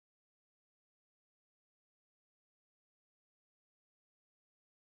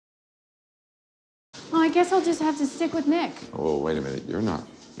Well, I guess I'll just have to stick with Nick. Oh, wait a minute. You're not.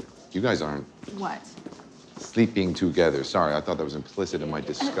 You guys aren't What? sleeping together. Sorry, I thought that was implicit in my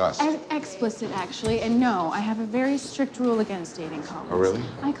disgust. Explicit, actually. And no, I have a very strict rule against dating couples. Oh, really?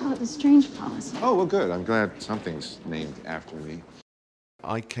 I call it the strange policy. Oh, well, good. I'm glad something's named after me.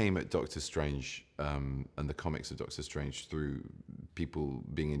 I came at Doctor Strange and the comics of Doctor Strange through people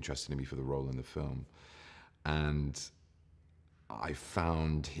being interested in me for the role in the film. And I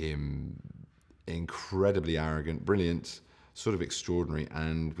found him incredibly arrogant, brilliant, sort of extraordinary,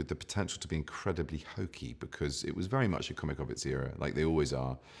 and with the potential to be incredibly hokey, because it was very much a comic of its era, like they always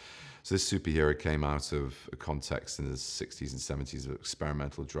are. So this superhero came out of a context in the 60s and 70s of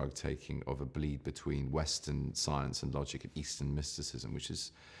experimental drug taking, of a bleed between Western science and logic and Eastern mysticism, which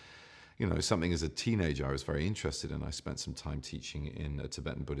is, you know, something as a teenager I was very interested in. I spent some time teaching in a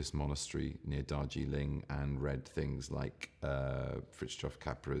Tibetan Buddhist monastery near Darjeeling and read things like Fritjof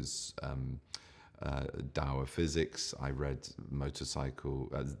Capra's Tao of Physics. I read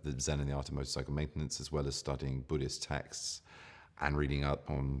the Zen and the Art of Motorcycle Maintenance, as well as studying Buddhist texts and reading up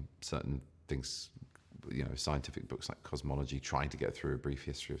on certain things, you know, scientific books like cosmology, trying to get through a brief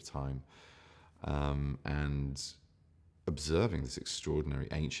history of time, and observing this extraordinary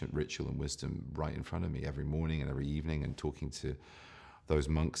ancient ritual and wisdom right in front of me every morning and every evening, and talking to those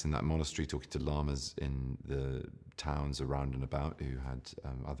monks in that monastery, talking to lamas in the towns around and about who had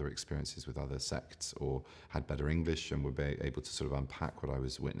other experiences with other sects or had better English and were able to sort of unpack what I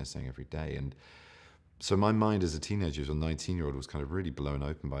was witnessing every day. And so my mind as a teenager, as a 19-year-old, was kind of really blown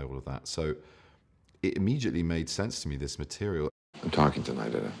open by all of that. So it immediately made sense to me, this material. I'm talking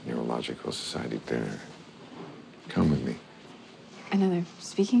tonight at a Neurological Society dinner. Come with me. Another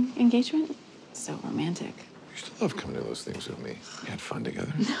speaking engagement? So romantic. You used to love coming to those things with me. We had fun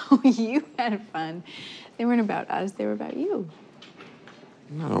together. No, you had fun. They weren't about us, they were about you.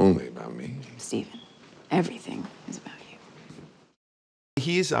 Not only about me. Stephen, everything is about you.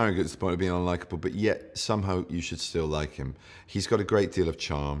 He is arrogant to the point of being unlikable, but yet somehow you should still like him. He's got a great deal of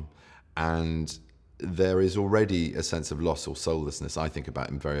charm, and there is already a sense of loss or soullessness, I think, about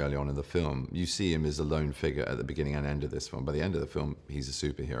him very early on in the film. You see him as a lone figure at the beginning and end of this film. By the end of the film, he's a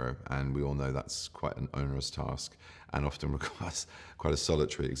superhero, and we all know that's quite an onerous task and often requires quite a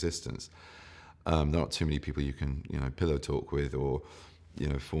solitary existence. There aren't too many people you can, you know, pillow talk with or, you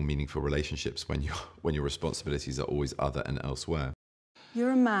know, form meaningful relationships when your responsibilities are always other and elsewhere.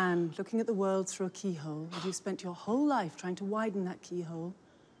 You're a man looking at the world through a keyhole, and you've spent your whole life trying to widen that keyhole,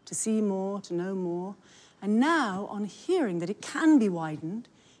 to see more, to know more. And now, on hearing that it can be widened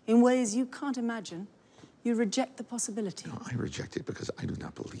in ways you can't imagine, you reject the possibility. No, I reject it because I do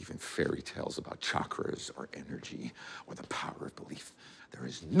not believe in fairy tales about chakras or energy or the power of belief. There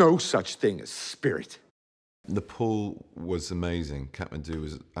is no such thing as spirit. The pull was amazing. Kathmandu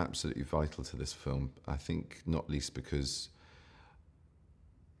was absolutely vital to this film. I think not least because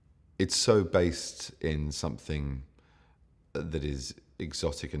it's so based in something that is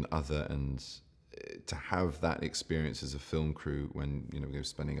exotic and other, and to have that experience as a film crew when, you know, we were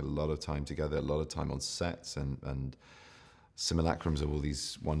spending a lot of time together, a lot of time on sets and simulacrums of all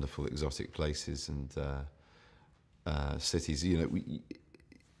these wonderful exotic places and cities, you know,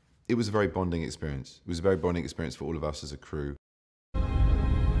 it was a very bonding experience. It was a very bonding experience for all of us as a crew.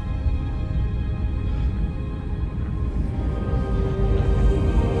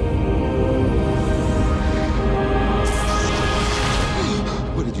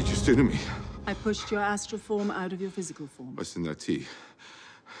 What did you just do to me? I pushed your astral form out of your physical form. What's in that tea?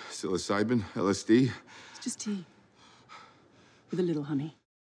 Psilocybin? LSD? It's just tea. With a little honey.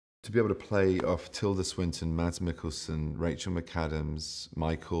 To be able to play off Tilda Swinton, Mads Mikkelsen, Rachel McAdams,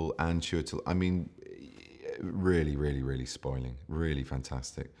 Michael, and Chiwetel, I mean, really, really, really spoiling. Really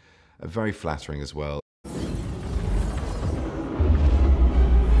fantastic. Very flattering as well.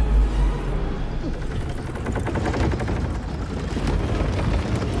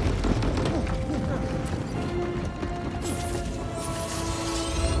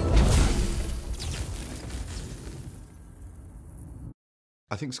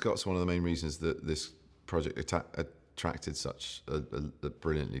 I think Scott's one of the main reasons that this project attracted such a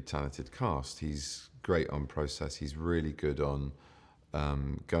brilliantly talented cast. He's great on process. He's really good on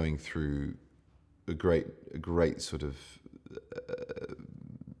going through a great sort of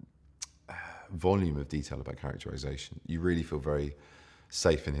volume of detail about characterization. You really feel very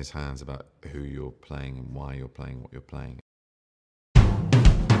safe in his hands about who you're playing and why you're playing what you're playing.